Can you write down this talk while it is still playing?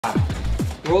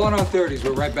We're all in our 30s.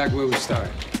 We're right back where we started.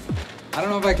 I don't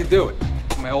know if I could do it.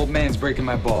 My old man's breaking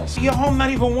my balls. You're home not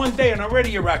even one day and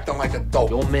already you're acting like a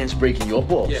dope. Your old man's breaking your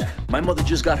balls? Yeah. My mother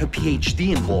just got her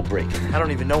PhD in ball breaking. I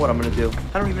don't even know what I'm gonna do.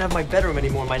 I don't even have my bedroom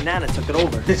anymore. My Nana took it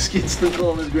over. This kid's still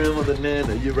calling his grandmother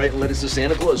Nana. You're writing letters to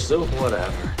Santa Claus, too?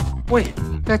 Whatever. Wait,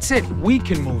 that's it. We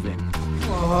can move in.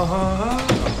 Whoa.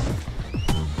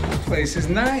 This place is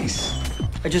nice.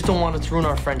 I just don't want it to ruin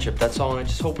our friendship, that's all, and I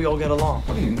just hope we all get along.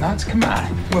 What are you, nuts? Come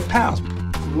on. We're pals.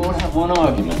 We won't have one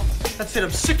argument. That's it, I'm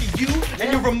sick of you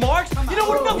and your remarks. You know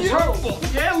what? It was your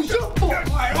fault. Yeah, it was your fault.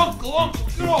 All right, uncle,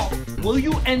 get off. Will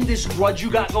you end this grudge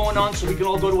you got going on so we can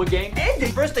all go to a game?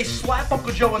 And first they slap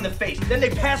Uncle Joe in the face. Then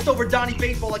they passed over Donnie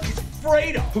Baseball like he's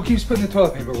Fredo. Who keeps putting the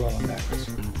toilet paper roll on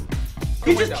backwards?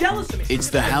 He's just jealous of me.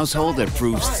 It's the household that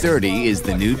proves 30 is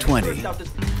the new 20.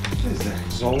 What is that,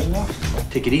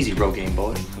 Zoloft? Take it easy, Rogaine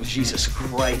boy. Oh, Jesus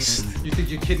Christ. You think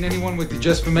you're kidding anyone with the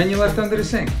just for men you left under the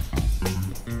sink?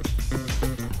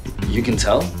 You can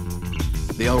tell?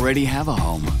 They already have a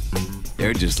home.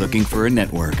 They're just looking for a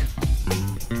network.